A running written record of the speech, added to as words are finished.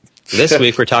This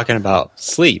week we're talking about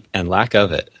sleep and lack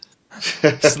of it.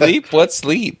 Sleep? What's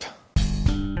sleep?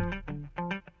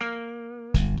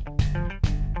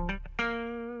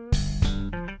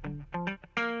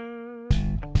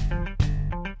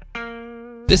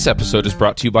 This episode is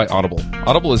brought to you by Audible.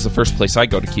 Audible is the first place I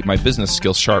go to keep my business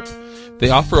skills sharp. They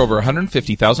offer over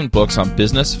 150,000 books on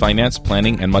business, finance,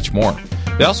 planning, and much more.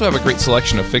 They also have a great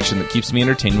selection of fiction that keeps me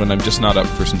entertained when I'm just not up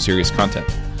for some serious content.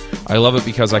 I love it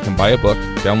because I can buy a book,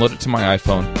 download it to my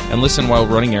iPhone, and listen while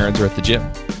running errands or at the gym.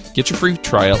 Get your free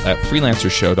trial at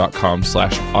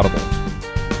freelancershow.com/audible.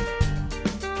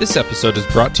 This episode is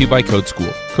brought to you by Code School.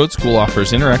 Code School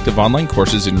offers interactive online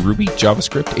courses in Ruby,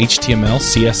 JavaScript, HTML,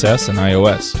 CSS, and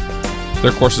iOS.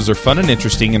 Their courses are fun and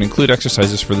interesting and include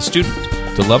exercises for the student.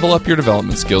 To level up your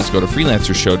development skills, go to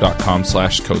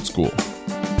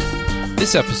freelancershow.com/codeschool.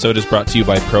 This episode is brought to you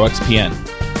by ProXPN.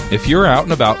 If you're out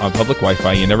and about on public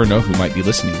Wi-Fi, you never know who might be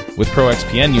listening. With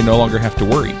ProXPN, you no longer have to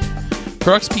worry.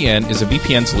 ProXPN is a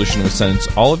VPN solution that sends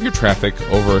all of your traffic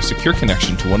over a secure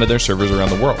connection to one of their servers around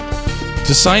the world.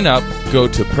 To sign up, go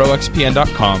to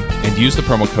proxpn.com and use the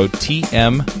promo code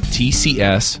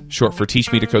TMTCS, short for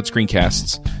Teach Me to Code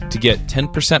Screencasts, to get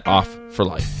 10% off for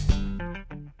life.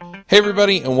 Hey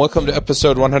everybody, and welcome to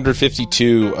episode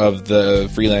 152 of the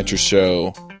Freelancers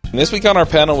Show. And this week on our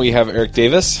panel we have Eric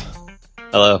Davis.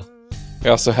 Hello. We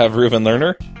also have Reuven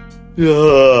Lerner.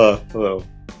 Hello.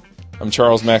 I'm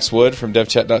Charles Max Wood from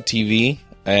devchat.tv,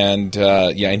 and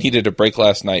I needed a break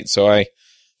last night, so I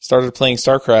started playing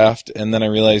StarCraft, and then I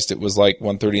realized it was like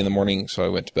 1:30 in the morning, so I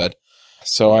went to bed.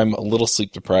 So I'm a little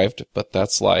sleep deprived, but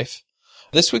that's life.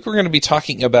 This week we're going to be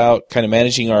talking about kind of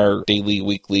managing our daily,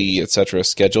 weekly, etc.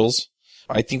 schedules.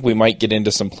 I think we might get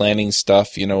into some planning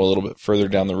stuff, a little bit further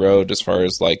down the road as far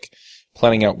as like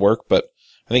planning out work, but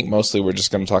I think mostly we're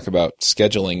just going to talk about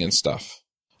scheduling and stuff.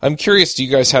 I'm curious, do you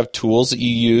guys have tools that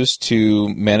you use to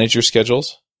manage your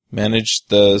schedules? Manage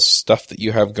the stuff that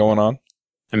you have going on?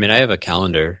 I mean, I have a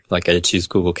calendar. Like, I choose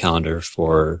Google Calendar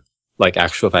for, like,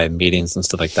 if I have meetings and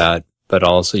stuff like that. But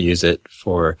I'll also use it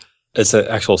for, it's an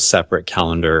actual separate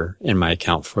calendar in my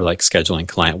account for, like, scheduling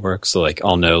client work. So, like,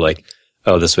 I'll know, like,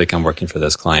 oh, this week I'm working for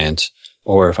this client.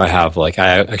 Or if I have, like,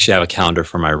 I actually have a calendar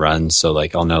for my runs. So,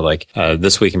 like, I'll know, like,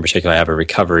 this week in particular, I have a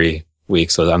recovery week.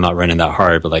 So I'm not running that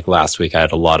hard. But, like, last week I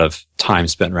had a lot of time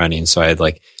spent running. So I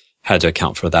had to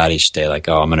account for that each day. Like,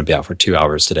 oh, I'm going to be out for 2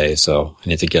 hours today, so I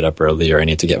need to get up early, or I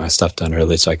need to get my stuff done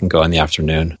early so I can go in the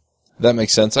afternoon. That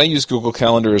makes sense. I use Google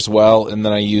Calendar as well, and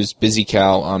then I use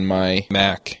BusyCal on my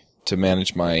Mac to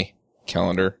manage my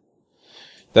calendar.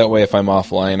 That way, if I'm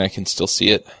offline, I can still see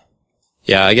it.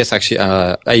 Yeah, I guess actually,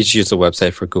 I used to use the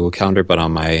website for Google Calendar, but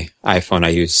on my iPhone, I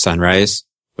use Sunrise,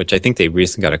 which I think they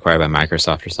recently got acquired by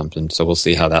Microsoft or something. So we'll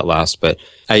see how that lasts. But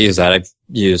I use that. I've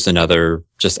used another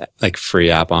just like free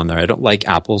app on there. I don't like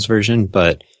Apple's version,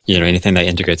 but anything that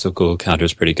integrates with Google Calendar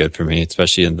is pretty good for me,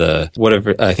 especially in the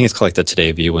whatever, I think it's called like the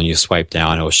Today view. When you swipe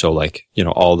down, it will show like,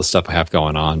 all the stuff I have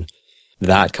going on.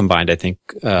 That combined, I think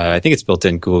it's built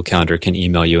in. Google Calendar can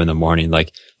email you in the morning,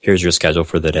 like, here's your schedule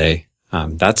for the day.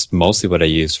 That's mostly what I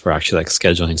use for actually like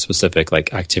scheduling specific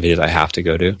like activities I have to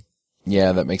go to.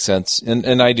 Yeah, that makes sense.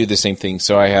 And I do the same thing.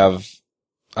 So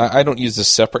I don't use a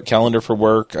separate calendar for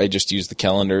work. I just use the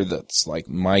calendar that's like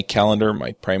my calendar,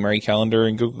 my primary calendar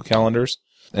in Google Calendars.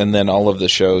 And then all of the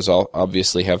shows all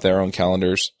obviously have their own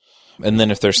calendars. And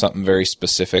then if there's something very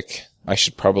specific, I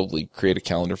should probably create a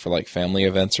calendar for like family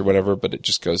events or whatever, but it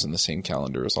just goes in the same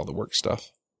calendar as all the work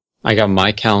stuff. I got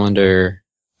my calendar,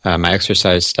 my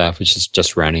exercise stuff, which is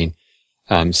just running.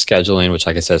 Scheduling, which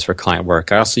like I said is for client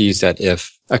work. I also use that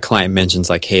if a client mentions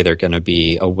like, hey, they're going to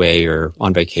be away or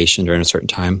on vacation during a certain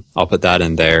time. I'll put that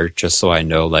in there just so I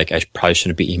know, like, I probably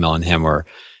shouldn't be emailing him, or,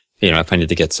 if I need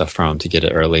to get stuff from him to get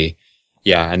it early.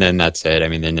 Yeah. And then that's it. I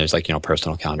mean, then there's like,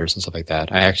 personal calendars and stuff like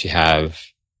that. I actually have,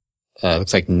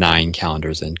 looks like 9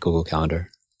 calendars in Google Calendar.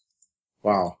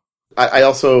 Wow. I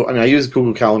use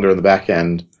Google Calendar in the back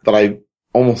end, but I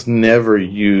almost never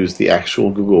use the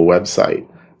actual Google website.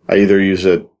 I either use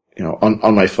it,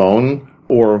 on my phone,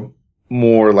 or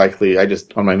more likely,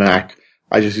 on my Mac,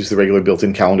 I just use the regular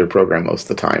built-in calendar program most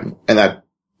of the time. And that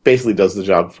basically does the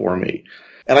job for me.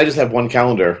 And I just have one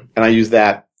calendar, and I use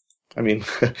that. I mean,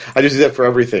 I just use that for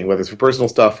everything, whether it's for personal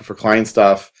stuff or for client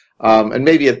stuff. And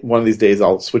maybe at one of these days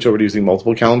I'll switch over to using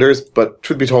multiple calendars. But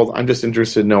truth be told, I'm just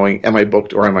interested in knowing, am I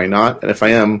booked or am I not? And if I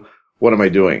am, what am I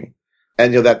doing?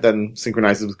 And, that then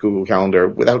synchronizes with Google Calendar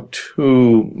without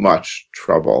too much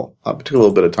trouble. It took a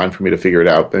little bit of time for me to figure it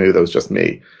out. Maybe that was just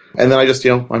me. And then I just,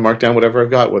 I mark down whatever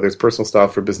I've got, whether it's personal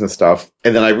stuff or business stuff.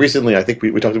 And then I think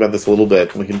we talked about this a little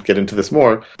bit, and we can get into this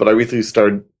more, but I recently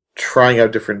started trying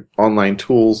out different online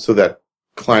tools so that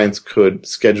clients could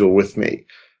schedule with me.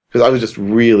 Because I was just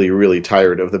really, really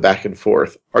tired of the back and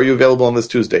forth. Are you available on this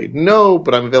Tuesday? No,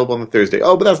 but I'm available on the Thursday.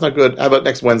 Oh, but that's not good. How about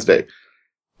next Wednesday?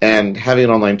 And having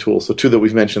an online tool. So two that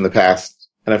we've mentioned in the past,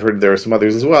 and I've heard there are some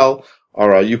others as well,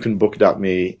 are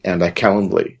YouCanBook.me and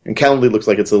Calendly. And Calendly looks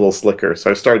like it's a little slicker. So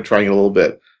I started trying it a little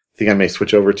bit. I think I may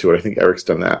switch over to it. I think Eric's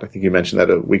done that. I think you mentioned that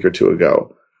a week or two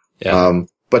ago. Yeah.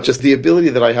 But just the ability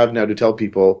that I have now to tell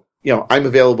people, I'm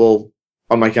available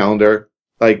on my calendar,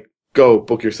 like, go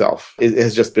book yourself. It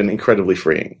has just been incredibly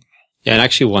freeing. Yeah, and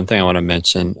actually one thing I want to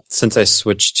mention, since I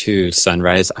switched to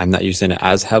Sunrise, I'm not using it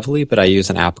as heavily, but I use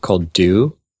an app called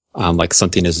Due, like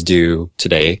something is due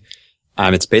today.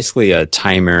 It's basically a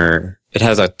timer. It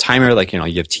has a timer, like, you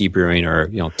have tea brewing or,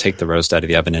 take the roast out of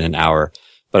the oven in an hour,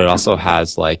 but it also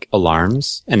has like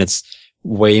alarms, and it's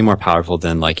way more powerful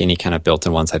than like any kind of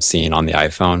built-in ones I've seen on the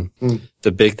iPhone.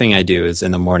 The big thing I do is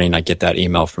in the morning, I get that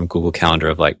email from Google Calendar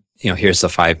of like, here's the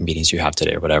 5 meetings you have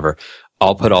today or whatever.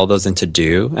 I'll put all those into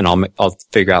Due, and I'll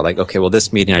figure out like, okay, well,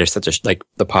 this meeting, I just have to, like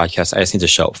the podcast, I just need to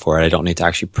show up for it. I don't need to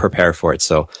actually prepare for it.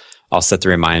 So I'll set the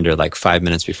reminder like 5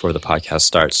 minutes before the podcast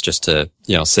starts just to,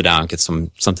 sit down, get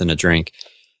something to drink.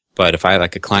 But if I have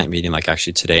like a client meeting, like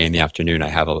actually today in the afternoon, I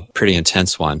have a pretty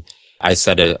intense one. I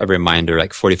set a reminder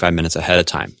like 45 minutes ahead of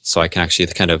time. So I can actually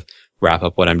kind of wrap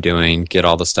up what I'm doing, get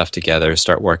all the stuff together,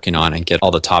 start working on, and get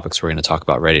all the topics we're going to talk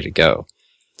about ready to go.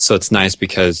 So it's nice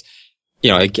because,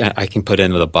 I can put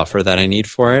in with a buffer that I need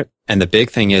for it. And the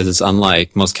big thing is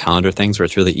unlike most calendar things where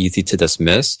it's really easy to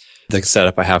dismiss, the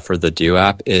setup I have for the Due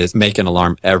app is make an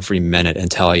alarm every minute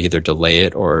until I either delay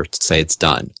it or say it's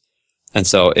done. And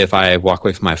so if I walk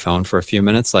away from my phone for a few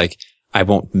minutes, like I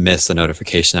won't miss the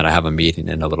notification that I have a meeting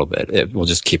in a little bit. It will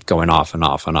just keep going off and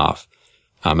off and off.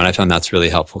 And I found that's really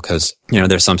helpful because,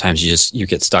 there's sometimes you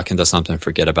get stuck into something,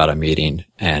 forget about a meeting.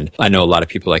 And I know a lot of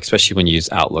people, like, especially when you use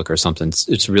Outlook or something,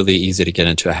 it's really easy to get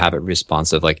into a habit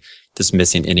response of like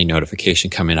dismissing any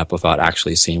notification coming up without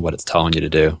actually seeing what it's telling you to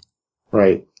do.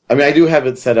 Right. I mean, I do have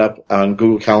it set up on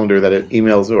Google Calendar that it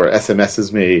emails or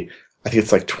SMSs me. I think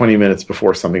it's like 20 minutes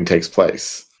before something takes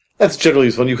place. That's generally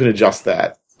useful. You can adjust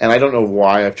that. And I don't know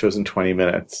why I've chosen 20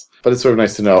 minutes, but it's sort of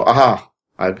nice to know,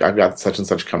 I've got such and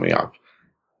such coming up.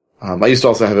 I used to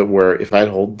also have it where if I had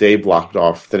a whole day blocked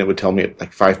off, then it would tell me at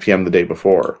like 5 p.m. the day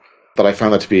before. But I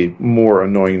found that to be more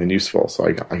annoying than useful, so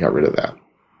I got rid of that.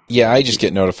 Yeah, I just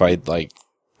get notified like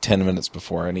 10 minutes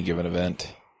before any given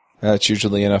event. That's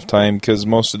usually enough time because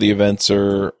most of the events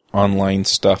are online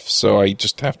stuff, so I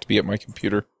just have to be at my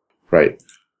computer. Right.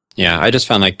 Yeah, I just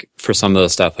found like for some of the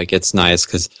stuff, like it's nice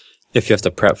because if you have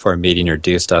to prep for a meeting or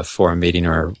do stuff for a meeting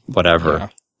or whatever,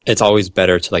 it's always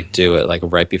better to like do it like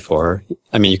right before.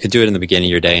 I mean, you could do it in the beginning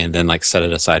of your day and then like set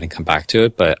it aside and come back to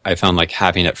it. But I found like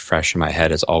having it fresh in my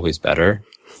head is always better.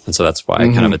 And so that's why I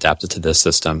kind of adapted to this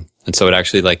system. And so it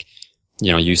actually like,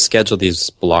 you schedule these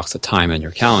blocks of time in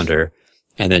your calendar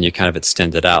and then you kind of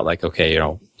extend it out like, okay,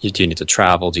 do you need to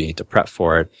travel? Do you need to prep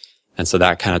for it? And so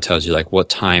that kind of tells you like what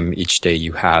time each day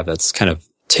you have that's kind of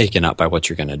taken up by what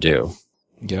you're going to do.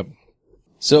 Yep.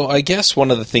 So I guess one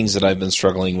of the things that I've been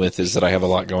struggling with is that I have a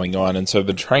lot going on, and so I've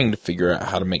been trying to figure out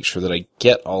how to make sure that I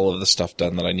get all of the stuff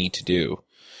done that I need to do.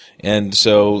 And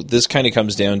so this kind of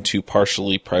comes down to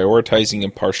partially prioritizing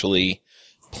and partially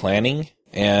planning,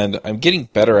 and I'm getting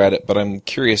better at it, but I'm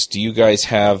curious, do you guys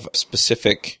have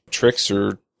specific tricks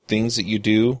or things that you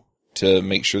do to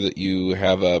make sure that you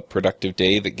have a productive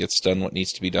day that gets done what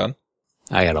needs to be done?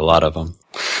 I got a lot of them.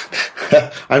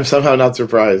 I'm somehow not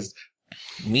surprised.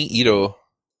 Me, Ito.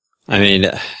 I mean,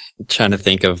 trying to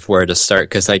think of where to start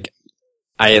because like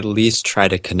I at least try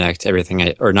to connect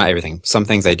everything or not everything, some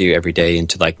things I do every day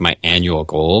into like my annual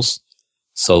goals.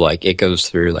 So like it goes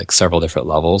through like several different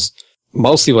levels.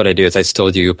 Mostly what I do is I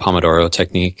still do Pomodoro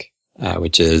technique,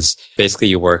 which is basically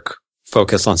you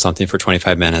focus on something for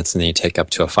 25 minutes and then you take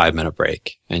up to a 5-minute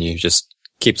break and you just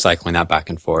keep cycling that back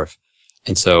and forth.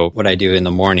 And so what I do in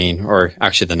the morning or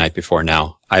actually the night before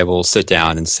now, I will sit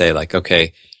down and say like,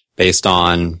 okay, based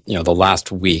on, the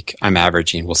last week, I'm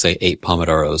averaging, we'll say 8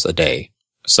 Pomodoros a day.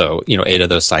 So, 8 of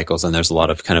those cycles, and there's a lot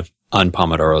of kind of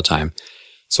un-Pomodoro time.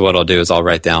 So what I'll do is I'll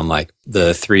write down like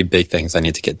the 3 big things I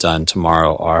need to get done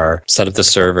tomorrow are set up the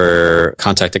server,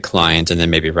 contact a client, and then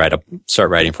maybe start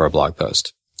writing for a blog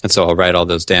post. And so I'll write all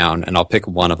those down and I'll pick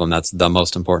one of them that's the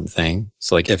most important thing.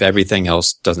 So like if everything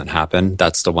else doesn't happen,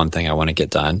 that's the one thing I want to get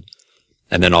done.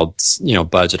 And then I'll,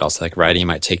 budget. I'll say like writing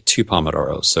might take 2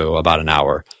 Pomodoros, so about an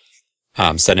hour.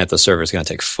 Setting up the server is going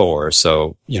to take 4.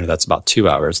 So, that's about 2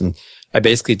 hours. And I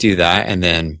basically do that. And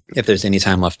then if there's any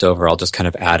time left over, I'll just kind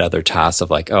of add other tasks of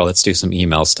like, oh, let's do some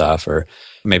email stuff, or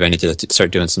maybe I need to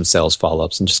start doing some sales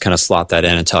follow-ups, and just kind of slot that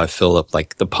in until I fill up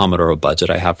like the Pomodoro budget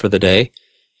I have for the day.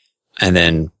 And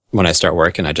then when I start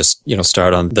working, I just,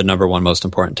 start on the number one most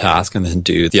important task and then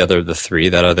do the three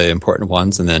that are the important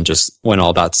ones. And then just when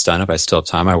all that's done, if I still have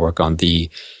time, I work on the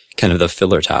kind of the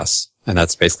filler tasks. And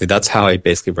that's how I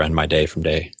basically run my day from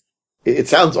day. It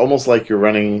sounds almost like you're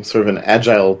running sort of an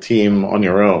agile team on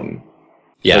your own.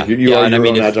 Yeah. Like you are your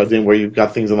own agile team where you've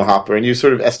got things on the hopper and you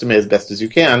sort of estimate as best as you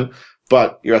can,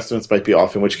 but your estimates might be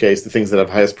off, in which case the things that have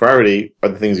highest priority are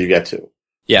the things you get to.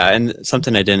 Yeah. And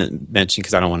something I didn't mention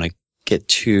because I don't want to get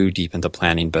too deep into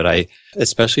planning, but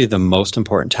especially the most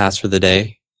important task for the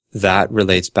day, that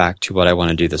relates back to what I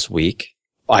want to do this week.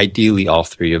 Ideally, all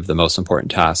three of the most important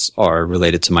tasks are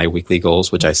related to my weekly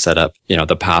goals, which I set up,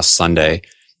 the past Sunday.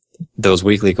 Those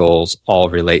weekly goals all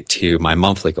relate to my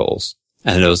monthly goals.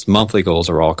 And those monthly goals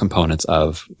are all components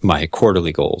of my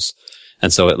quarterly goals.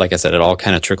 And so, like I said, it all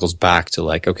kind of trickles back to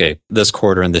like, okay, this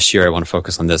quarter and this year, I want to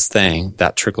focus on this thing.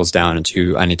 That trickles down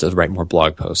into, I need to write more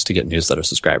blog posts to get newsletter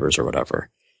subscribers or whatever.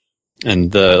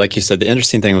 And like you said, the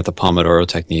interesting thing with the Pomodoro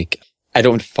technique, I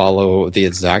don't follow the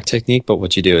exact technique, but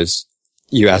what you do is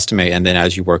you estimate. And then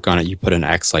as you work on it, you put an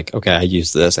X like, okay, I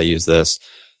use this.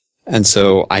 And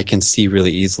so I can see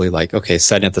really easily like, okay,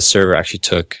 setting up the server actually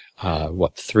took,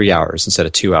 3 hours instead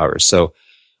of 2 hours. So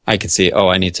I can see,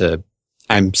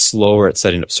 I'm slower at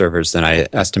setting up servers than I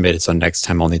estimated. So next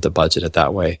time I'll need to budget it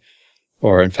that way.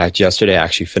 Or in fact, yesterday I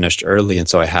actually finished early. And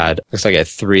so I had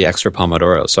 3 extra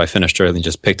Pomodoros. So I finished early and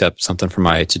just picked up something from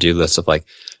my to-do list of like,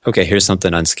 okay, here's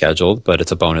something unscheduled, but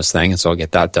it's a bonus thing. And so I'll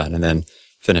get that done and then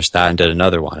finished that and did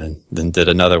another one and then did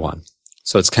another one.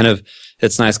 So it's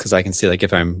nice because I can see like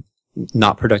if I'm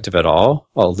not productive at all,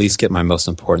 I'll at least get my most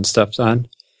important stuff done.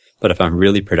 But if I'm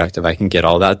really productive, I can get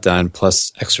all that done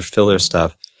plus extra filler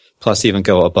stuff, plus even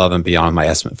go above and beyond my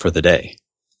estimate for the day.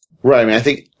 Right.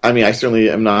 I certainly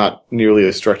am not nearly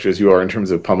as structured as you are in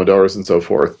terms of Pomodoros and so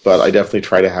forth, but I definitely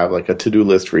try to have like a to-do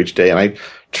list for each day. And I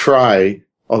try,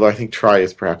 although I think try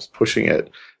is perhaps pushing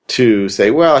it, to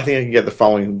say, well, I think I can get the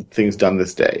following things done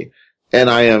this day. And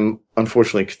I am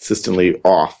unfortunately consistently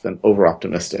off and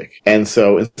over-optimistic. And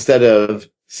so instead of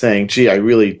saying, gee, I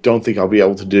really don't think I'll be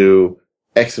able to do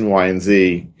X and Y and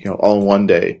Z, all in one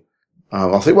day,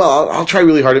 I'll say, well, I'll try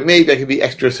really hard. Maybe I could be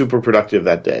extra super productive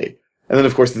that day. And then,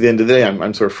 of course, at the end of the day,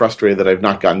 I'm sort of frustrated that I've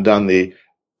not gotten done the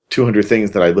 200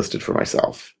 things that I listed for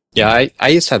myself. Yeah, I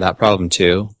used to have that problem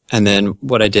too. And then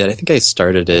what I did, I think I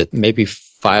started it maybe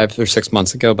 5 or 6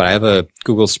 months ago, but I have a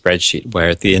Google spreadsheet where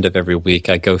at the end of every week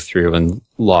I go through and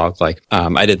log like,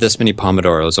 I did this many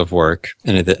Pomodoros of work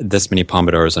and I did this many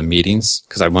Pomodoros of meetings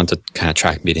because I want to kind of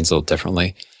track meetings a little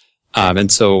differently.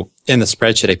 And so in the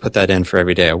spreadsheet, I put that in for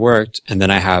every day I worked. And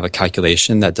then I have a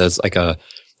calculation that does like a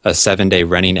 7-day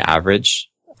running average.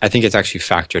 I think it's actually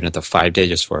factored into 5 days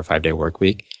just for a 5-day work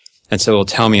week. And so it'll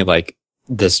tell me like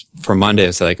this for Monday,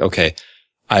 it's like, okay,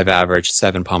 I've averaged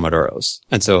 7 Pomodoros.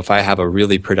 And so if I have a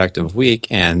really productive week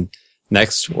and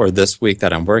next or this week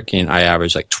that I'm working, I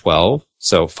average like 12,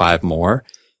 so 5 more,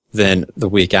 then the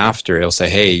week after it'll say,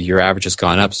 hey, your average has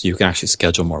gone up, so you can actually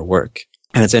schedule more work.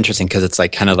 And it's interesting because it's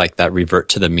like kind of like that revert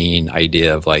to the mean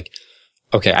idea of like,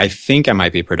 okay, I think I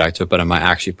might be productive, but am I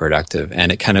actually productive?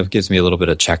 And it kind of gives me a little bit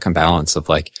of check and balance of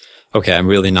like, okay, I'm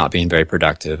really not being very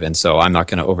productive. And so I'm not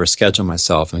going to overschedule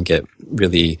myself and get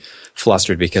really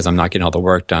flustered because I'm not getting all the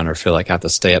work done or feel like I have to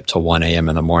stay up till 1 a.m.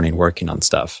 in the morning working on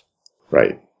stuff.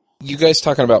 Right. You guys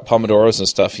talking about Pomodoros and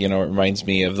stuff, it reminds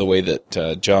me of the way that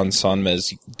John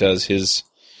Sonmez does his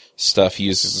stuff. He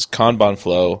uses his Kanban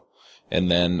flow, and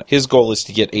then his goal is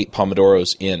to get 8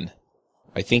 Pomodoros in.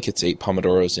 I think it's 8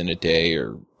 Pomodoros in a day,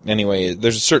 or anyway,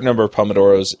 there's a certain number of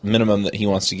Pomodoros minimum that he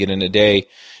wants to get in a day,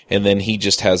 and then he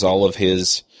just has all of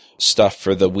his stuff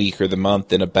for the week or the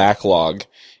month in a backlog,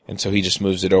 and so he just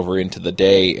moves it over into the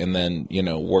day and then,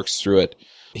 works through it.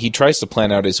 He tries to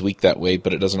plan out his week that way,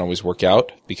 but it doesn't always work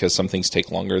out because some things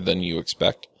take longer than you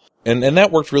expect. And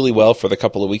that worked really well for the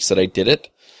couple of weeks that I did it.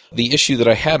 The issue that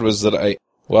I had was that I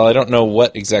don't know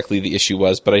what exactly the issue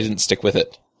was, but I didn't stick with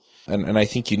it. And I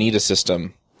think you need a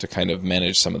system to kind of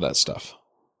manage some of that stuff.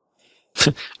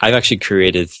 I've actually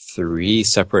created 3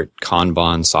 separate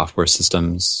Kanban software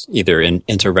systems, either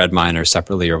into Redmine or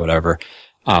separately or whatever.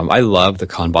 I love the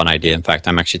Kanban idea. In fact,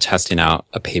 I'm actually testing out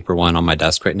a paper one on my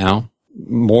desk right now.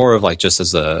 More of like just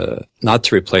as not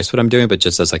to replace what I'm doing, but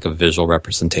just as like a visual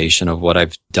representation of what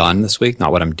I've done this week.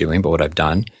 Not what I'm doing, but what I've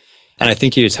done. And I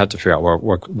think you just have to figure out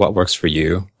what works for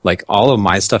you. Like all of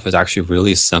my stuff is actually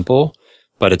really simple,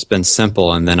 but it's been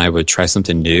simple. And then I would try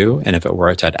something new. And if it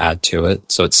worked, I'd add to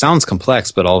it. So it sounds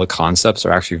complex, but all the concepts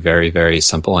are actually very, very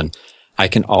simple. And I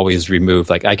can always remove,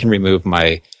 like I can remove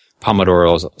my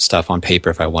Pomodoro stuff on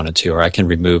paper if I wanted to, or I can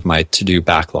remove my to-do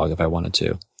backlog if I wanted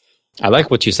to. I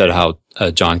like what you said, how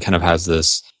John kind of has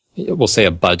this, we'll say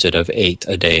a budget of 8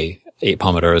 a day, 8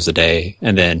 Pomodoros a day,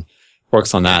 and then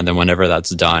works on that. And then whenever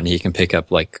that's done, he can pick up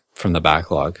like from the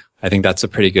backlog. I think that's a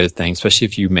pretty good thing, especially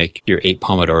if you make your 8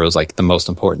 Pomodoros like the most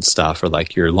important stuff, or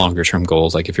like your longer term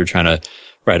goals. Like if you're trying to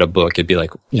write a book, it'd be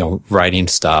like, writing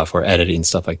stuff or editing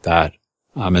stuff like that.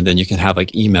 And then you can have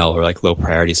like email or like low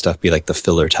priority stuff be like the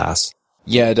filler tasks.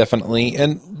 Yeah, definitely.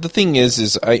 And the thing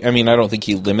is I mean, I don't think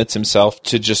he limits himself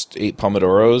to just 8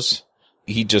 Pomodoros.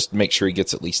 He just makes sure he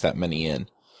gets at least that many in.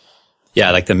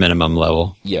 Yeah, like the minimum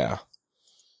level. Yeah.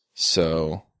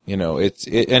 So,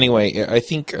 anyway, I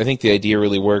think the idea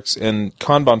really works. And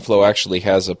Kanban Flow actually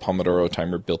has a Pomodoro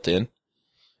timer built in,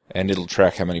 and it'll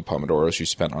track how many Pomodoros you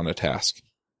spent on a task.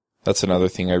 That's another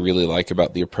thing I really like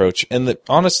about the approach. And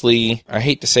honestly, I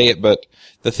hate to say it, but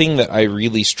the thing that I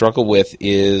really struggle with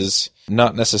is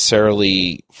not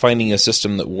necessarily finding a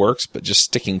system that works, but just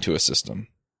sticking to a system.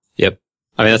 Yep.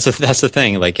 I mean, that's the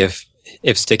thing. Like if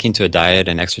sticking to a diet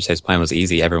and exercise plan was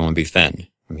easy, everyone would be thin.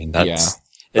 I mean, it's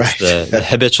right. the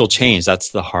habitual change. That's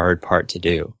the hard part to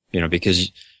do,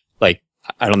 because like,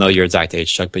 I don't know your exact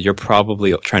age, Chuck, but you're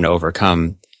probably trying to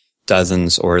overcome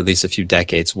dozens or at least a few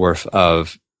decades worth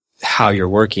of how you're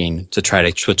working to try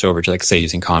to switch over to, like, say,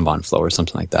 using Kanban Flow or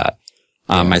something like that.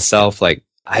 Myself, like,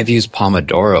 I've used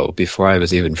Pomodoro before I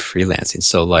was even freelancing.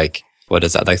 So, like, what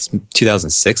is that? Like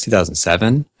 2006,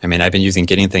 2007? I mean, I've been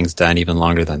getting things done even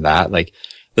longer than that. Like,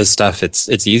 this stuff,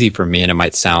 it's easy for me and it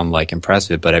might sound like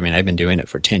impressive, but I mean, I've been doing it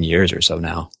for 10 years or so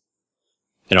now.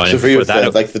 So for you, it's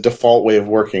like the default way of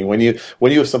working. When you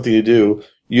have something to do,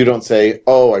 you don't say,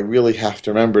 oh, I really have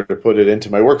to remember to put it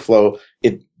into my workflow.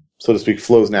 It, so to speak,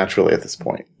 flows naturally at this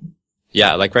point.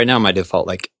 Yeah, like right now, my default,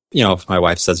 like, if my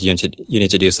wife says you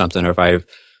need to do something, or if I'm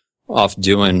off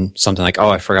doing something like, oh,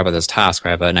 I forgot about this task, or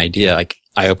I have an idea, like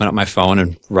I open up my phone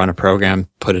and run a program,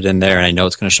 put it in there, and I know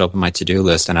it's going to show up in my to-do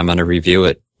list, and I'm going to review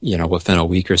it, within a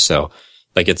week or so.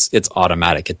 Like it's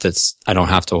automatic. I don't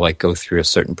have to like go through a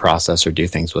certain process or do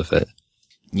things with it.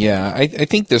 Yeah, I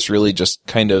think this really just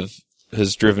kind of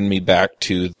has driven me back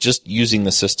to just using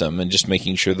the system and just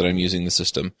making sure that I'm using the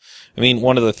system. I mean,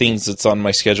 one of the things that's on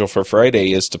my schedule for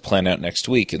Friday is to plan out next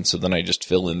week. And so then I just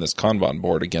fill in this Kanban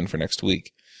board again for next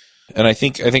week. And I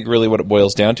think really what it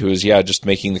boils down to is, just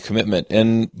making the commitment.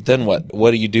 And then what?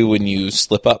 What do you do when you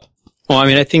slip up? Well, I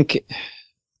mean, I think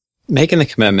making the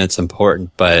commitment's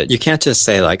important, but you can't just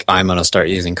say like, I'm going to start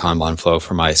using Kanban Flow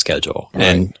for my schedule. Right.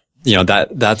 And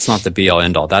that's not the be all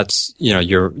end all. That's,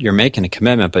 you're making a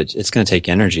commitment, but it's going to take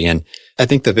energy. And I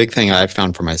think the big thing I've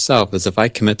found for myself is if I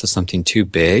commit to something too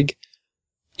big,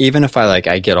 even if I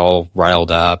get all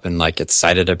riled up and like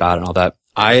excited about it and all that,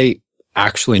 I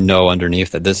actually know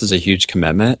underneath that this is a huge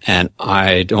commitment and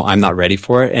I'm not ready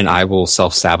for it, and I will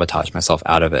self-sabotage myself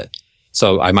out of it.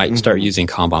 So I might start using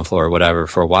Kanban Flow or whatever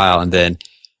for a while, and then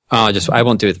I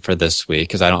won't do it for this week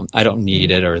because I don't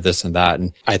need it or this and that.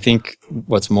 And I think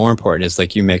what's more important is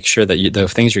like you make sure that the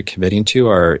things you're committing to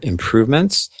are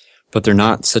improvements, but they're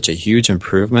not such a huge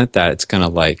improvement that it's going to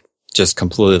like just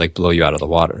completely like blow you out of the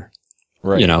water.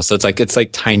 Right. So it's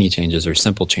like tiny changes or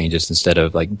simple changes instead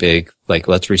of like big, like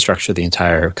let's restructure the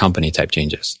entire company type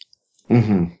changes.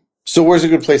 Mm-hmm. So where's a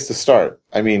good place to start?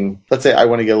 I mean, let's say I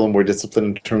want to get a little more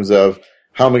disciplined in terms of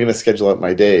how am I going to schedule out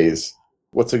my days?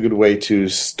 What's a good way to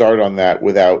start on that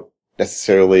without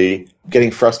necessarily getting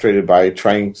frustrated by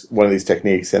trying one of these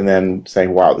techniques and then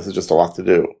saying, wow, this is just a lot to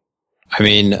do? I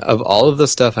mean, of all of the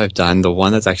stuff I've done, the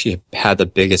one that's actually had the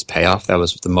biggest payoff that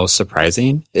was the most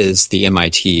surprising is the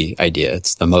MIT idea.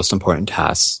 It's the most important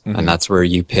tasks. Mm-hmm. And that's where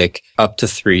you pick up to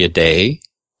 3 a day.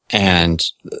 And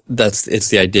it's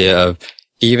the idea of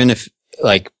even if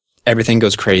like everything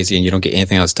goes crazy and you don't get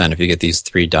anything else done, if you get these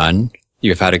 3 done,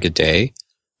 you've had a good day.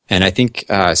 And I think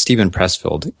Stephen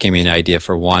Pressfield gave me an idea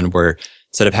for one where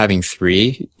instead of having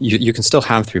 3, you can still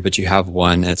have 3, but you have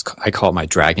one. And I call it my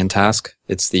dragon task.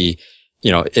 It's the,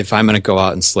 if I'm going to go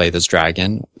out and slay this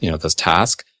dragon, this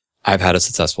task, I've had a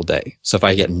successful day. So if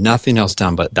I get nothing else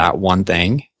done but that one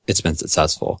thing, it's been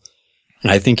successful.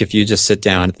 And I think if you just sit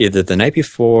down either the night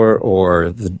before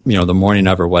or the morning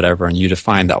of or whatever, and you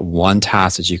define that one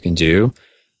task that you can do,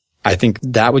 I think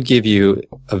that would give you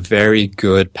a very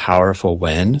good, powerful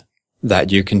win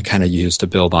that you can kind of use to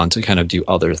build on to kind of do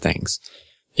other things.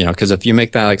 Because if you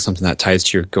make that like something that ties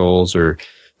to your goals or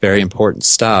very important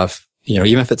stuff,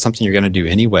 even if it's something you're going to do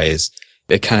anyways,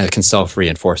 it kind of can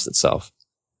self-reinforce itself.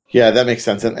 Yeah, that makes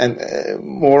sense. And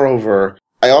moreover,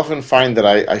 I often find that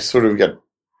I sort of get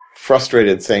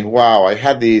frustrated saying, wow, I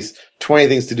had these 20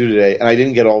 things to do today and I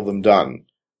didn't get all of them done.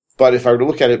 But if I were to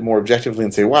look at it more objectively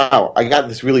and say, wow, I got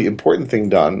this really important thing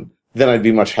done, then I'd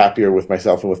be much happier with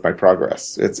myself and with my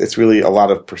progress. It's really a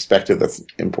lot of perspective that's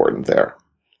important there.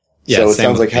 Yeah, so it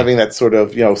sounds like having that sort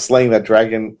of, slaying that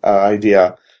dragon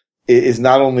idea is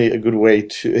not only a good way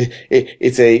to,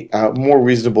 it's a more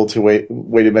reasonable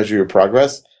way to measure your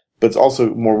progress, but it's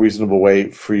also a more reasonable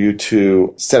way for you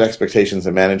to set expectations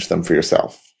and manage them for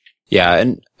yourself. Yeah.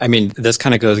 And I mean, this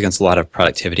kind of goes against a lot of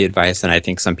productivity advice, and I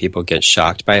think some people get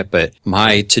shocked by it, but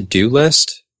my to-do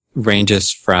list ranges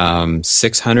from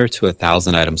 600 to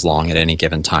 1,000 items long at any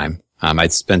given time.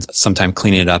 I'd spent some time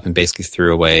cleaning it up and basically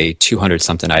threw away 200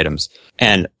 something items.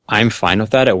 And I'm fine with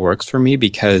that. It works for me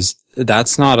because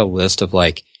that's not a list of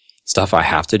like stuff I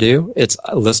have to do. It's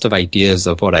a list of ideas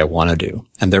of what I want to do.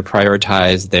 And they're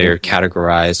prioritized, they're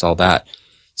categorized, all that.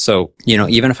 So,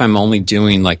 even if I'm only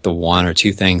doing like the one or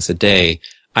two things a day,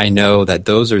 I know that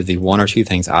those are the one or two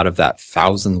things out of that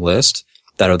 1,000 list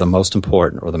that are the most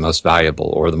important or the most valuable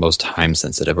or the most time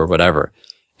sensitive or whatever.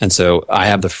 And so I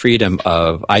have the freedom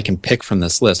of, I can pick from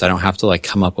this list. I don't have to like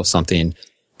come up with something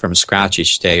from scratch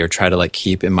each day or try to like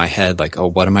keep in my head like, oh,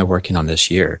 what am I working on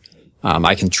this year?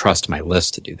 I can trust my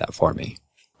list to do that for me.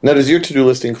 Now, does your to-do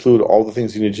list include all the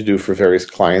things you need to do for various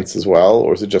clients as well,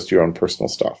 or is it just your own personal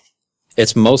stuff?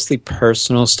 It's mostly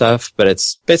personal stuff, but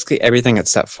it's basically everything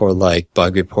except for like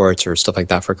bug reports or stuff like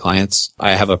that for clients.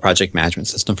 I have a project management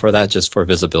system for that just for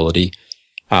visibility.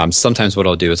 Sometimes what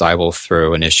I'll do is I will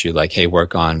throw an issue like, hey,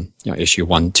 work on, issue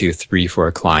 1, 2, 3 for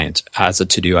a client as a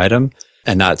to-do item.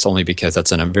 And that's only because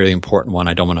that's a very important one.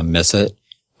 I don't want to miss it.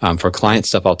 For client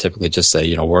stuff, I'll typically just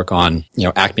say, work on,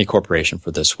 Acme Corporation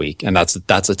for this week. And that's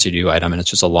a to-do item, and it's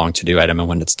just a long to-do item. And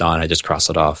when it's done, I just cross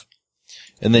it off.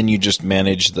 And then you just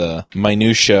manage the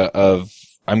minutia of,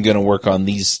 I'm going to work on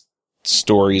these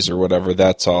stories or whatever.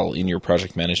 That's all in your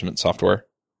project management software.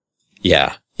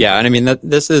 Yeah. Yeah. And I mean,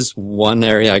 this is one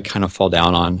area I kind of fall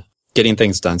down on. Getting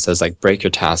things done says like break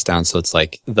your task down. So it's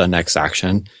like the next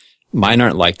action. Mine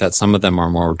aren't like that. Some of them are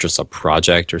more just a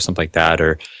project or something like that,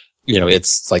 or,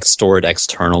 it's like stored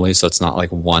externally. So it's not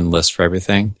like one list for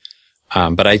everything.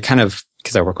 But I kind of,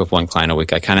 because I work with one client a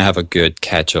week, I kind of have a good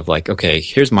catch of like, okay,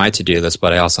 here's my to-do list,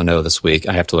 but I also know this week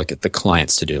I have to look at the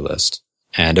client's to-do list.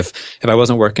 And if I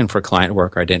wasn't working for client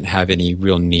work or I didn't have any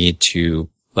real need to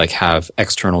like have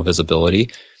external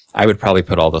visibility, I would probably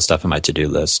put all the stuff in my to-do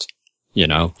list.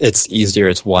 It's easier.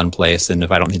 It's one place. And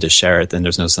if I don't need to share it, then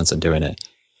there's no sense in doing it.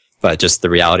 But just the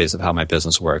realities of how my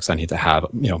business works, I need to have,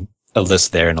 a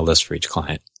list there and a list for each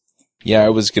client. Yeah, I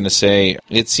was going to say,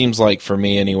 it seems like for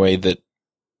me anyway that,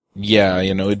 yeah,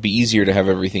 it'd be easier to have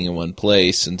everything in one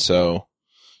place. And so,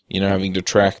 having to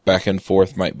track back and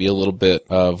forth might be a little bit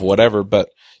of whatever,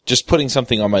 but just putting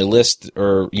something on my list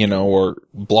or, or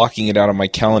blocking it out on my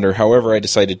calendar, however I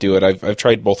decide to do it. I've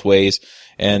tried both ways,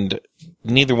 and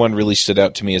neither one really stood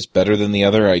out to me as better than the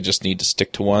other. I just need to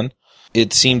stick to one.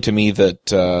 It seemed to me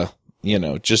that,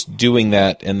 just doing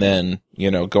that and then,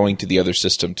 going to the other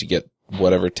system to get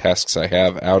whatever tasks I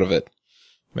have out of it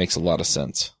makes a lot of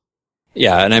sense.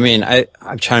 Yeah. And I mean, I'm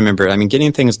trying to remember,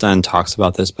 Getting Things Done talks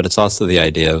about this, but it's also the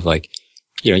idea of like,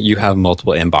 you have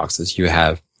multiple inboxes. You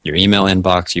have your email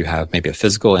inbox, you have maybe a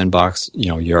physical inbox,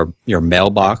 your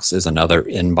mailbox is another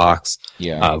inbox.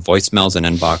 Yeah. Voicemail's an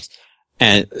inbox.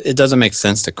 And it doesn't make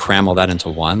sense to cram all that into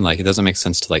one. Like, it doesn't make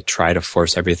sense to like try to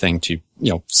force everything to,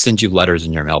 send you letters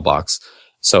in your mailbox.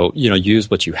 So, use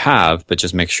what you have, but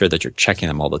just make sure that you're checking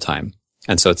them all the time.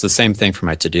 And so it's the same thing for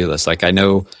my to-do list. Like, I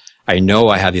know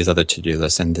I have these other to-do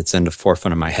lists and it's in the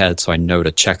forefront of my head. So I know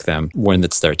to check them when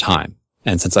it's their time.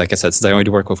 And since, like I said, since I only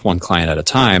work with one client at a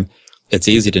time, it's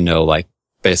easy to know, like,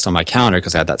 based on my calendar,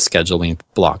 because I had that scheduling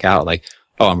block out, like,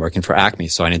 oh, I'm working for Acme,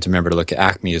 so I need to remember to look at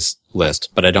Acme's list,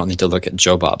 but I don't need to look at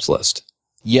Joe Bob's list.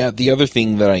 Yeah, the other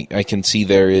thing that I can see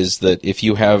there is that if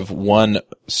you have one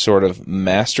sort of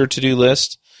master to-do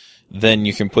list, then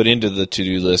you can put into the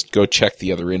to-do list, go check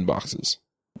the other inboxes.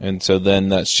 And so then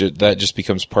that just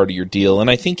becomes part of your deal. And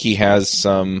I think he has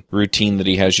some routine that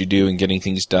he has you do in getting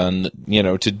things done,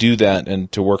 to do that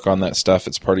and to work on that stuff.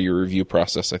 It's part of your review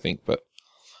process, I think. But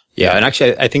yeah, and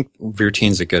actually, I think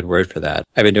routine's a good word for that.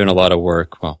 I've been doing a lot of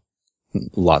work. Well,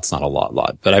 lot's not a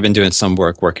lot, but I've been doing some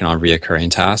work working on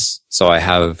reoccurring tasks. So I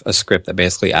have a script that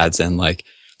basically adds in like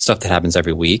stuff that happens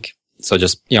every week. So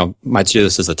just, my to-do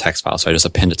list is a text file. So I just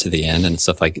append it to the end and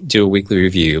stuff like do a weekly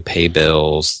review, pay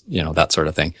bills, that sort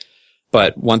of thing.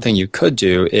 But one thing you could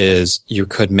do is you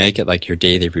could make it like your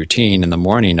daily routine in the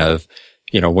morning of,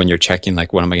 when you're checking,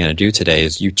 like, what am I going to do today,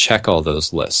 is you check all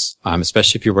those lists,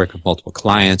 especially if you work with multiple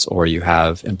clients or you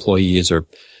have employees or,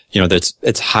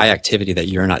 it's high activity that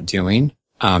you're not doing.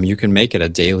 You can make it a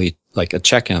daily, like a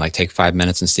check-in, like take 5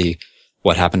 minutes and see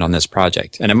what happened on this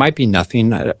project. And it might be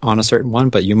nothing on a certain one,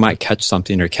 but you might catch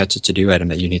something or catch a to-do item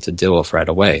that you need to deal with right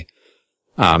away.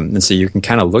 And so you can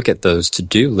kind of look at those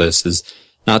to-do lists as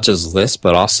not just lists,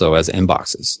 but also as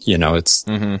inboxes.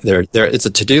 It's a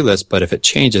to-do list, but if it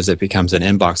changes, it becomes an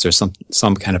inbox. There's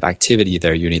some kind of activity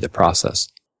there you need to process.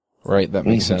 Right. That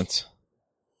makes sense.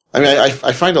 I mean,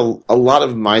 I find a lot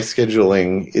of my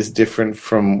scheduling is different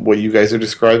from what you guys are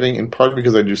describing, in part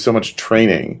because I do so much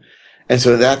training. And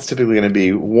so that's typically going to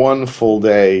be one full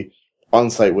day on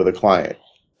site with a client.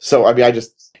 So, I mean,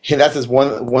 that's just one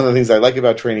of the things I like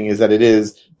about training is that it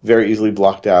is very easily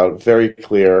blocked out, very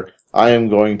clear. I am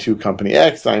going to company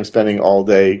X. I'm spending all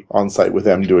day on site with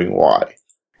them doing Y.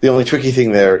 The only tricky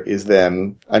thing there is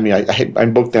then, I mean,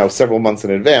 I'm booked now several months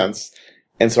in advance.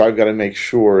 And so I've got to make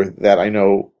sure that I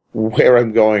know where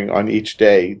I'm going on each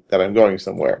day that I'm going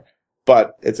somewhere.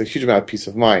 But it's a huge amount of peace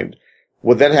of mind.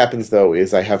 What then happens, though,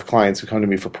 is I have clients who come to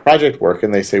me for project work,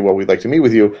 and they say, well, we'd like to meet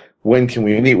with you. When can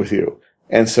we meet with you?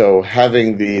 And so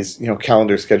having these,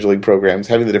 calendar scheduling programs,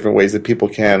 having the different ways that people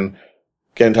can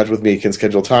get in touch with me, can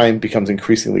schedule time, becomes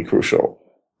increasingly crucial.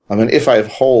 I mean, if I have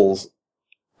holes,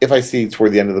 if I see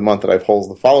toward the end of the month that I have holes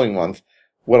the following month,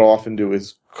 what I'll often do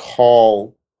is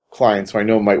call clients who I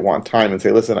know might want time and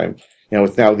say, listen,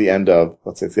 it's now the end of,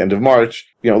 let's say it's the end of March.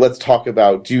 Let's talk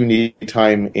about, do you need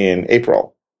time in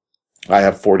April? I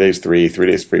have 4 days free, 3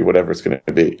 days free, whatever it's going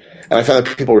to be. And I found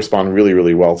that people respond really,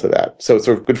 really well to that. So it's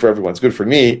sort of good for everyone. It's good for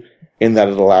me in that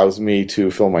it allows me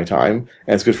to fill my time.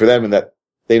 And it's good for them in that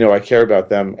they know I care about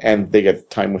them and they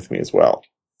get time with me as well.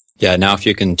 Yeah. Now, if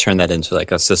you can turn that into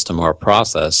like a system or a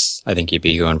process, I think you'd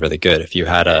be going really good. If you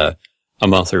had a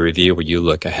monthly review where you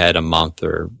look ahead a month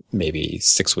or maybe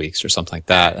 6 weeks or something like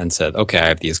that and said, okay, I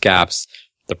have these gaps.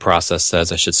 The process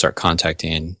says I should start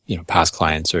contacting, past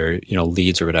clients or,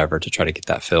 leads or whatever to try to get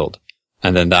that filled.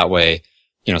 And then that way,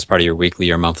 as part of your weekly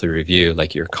or monthly review,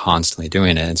 like you're constantly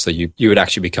doing it. And so you would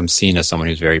actually become seen as someone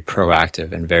who's very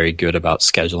proactive and very good about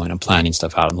scheduling and planning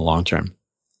stuff out in the long term.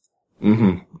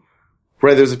 Mm-hmm.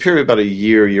 Right. There was a period about a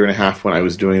year and a half when I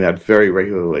was doing that very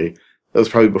regularly. That was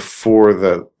probably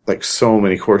before so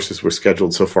many courses were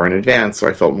scheduled so far in advance. So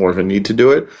I felt more of a need to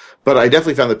do it. But I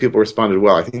definitely found that people responded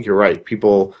well. I think you're right.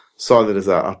 People saw that as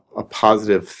a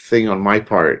positive thing on my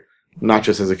part, not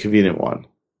just as a convenient one.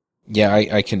 Yeah,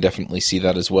 I can definitely see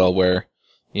that as well, where,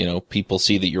 people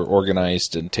see that you're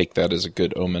organized and take that as a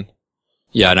good omen.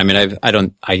 Yeah, and I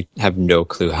mean, I have no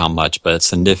clue how much, but a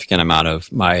significant amount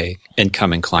of my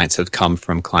incoming clients have come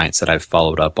from clients that I've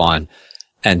followed up on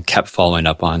and kept following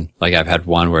up on. Like I've had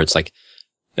one where it's like,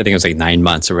 I think it was like 9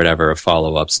 months or whatever of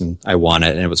follow-ups, and I won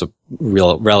it, and it was a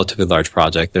relatively large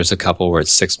project. There's a couple where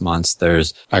it's 6 months.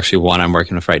 There's actually one I'm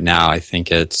working with right now. I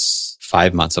think it's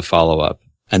 5 months of follow-up,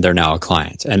 and they're now a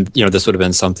client. And, this would have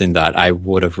been something that I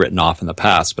would have written off in the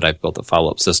past, but I've built a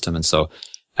follow-up system. And so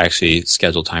I actually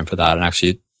schedule time for that and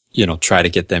actually, try to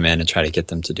get them in and try to get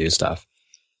them to do stuff.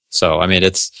 So, I mean,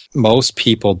 most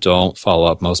people don't follow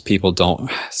up. Most people don't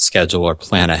schedule or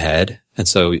plan ahead. And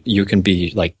so you can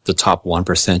be like the top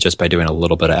 1% just by doing a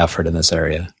little bit of effort in this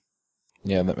area.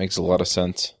 Yeah, that makes a lot of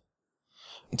sense.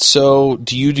 So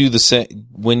do you do the same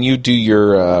when you do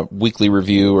your weekly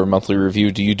review or monthly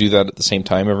review? Do you do that at the same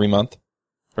time every month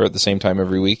or at the same time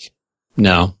every week?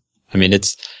 No. I mean,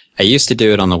 I used to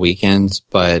do it on the weekends,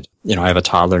 but, I have a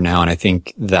toddler now, and I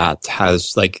think that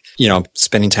has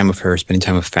spending time with her, spending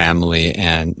time with family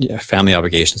and family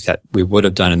obligations that we would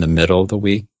have done in the middle of the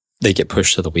week. They get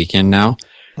pushed to the weekend now.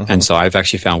 Mm-hmm. And so I've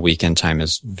actually found weekend time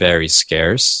is very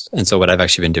scarce. And so what I've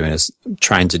actually been doing is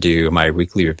trying to do my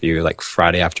weekly review like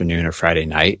Friday afternoon or Friday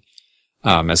night,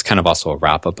 as kind of also a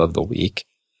wrap up of the week.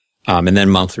 And then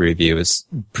monthly review is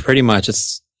pretty much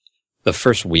it's the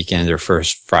first weekend or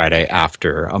first Friday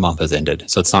after a month has ended.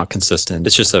 So it's not consistent.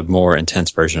 It's just a more intense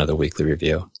version of the weekly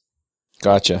review.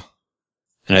 Gotcha.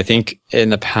 And I think in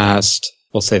the past,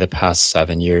 we'll say the past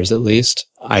 7 years at least,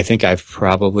 I think I've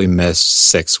probably missed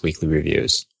 6 weekly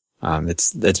reviews.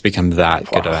 It's become that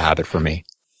good of a habit for me.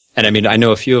 And I mean, I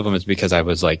know a few of them is because I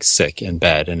was like sick in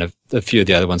bed, and a few of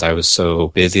the other ones I was so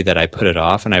busy that I put it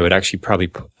off, and I would actually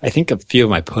I think a few of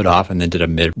them I put off and then did a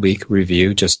midweek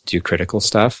review, just do critical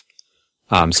stuff.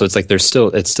 So it's like it's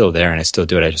still there and I still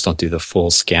do it. I just don't do the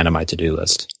full scan of my to-do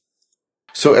list.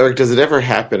 So Eric, does it ever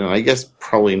happen? And I guess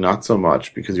probably not so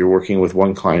much because you're working with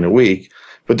one client a week,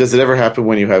 But does it ever happen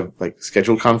when you have like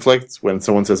schedule conflicts, when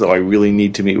someone says, I really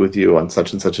need to meet with you on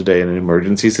such and such a day in an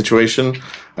emergency situation?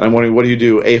 And I'm wondering, what do you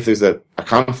do, A, if there's a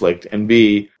conflict, and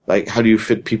B, like, how do you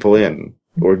fit people in?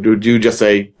 Or do you just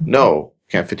say, no,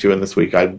 can't fit you in this week. I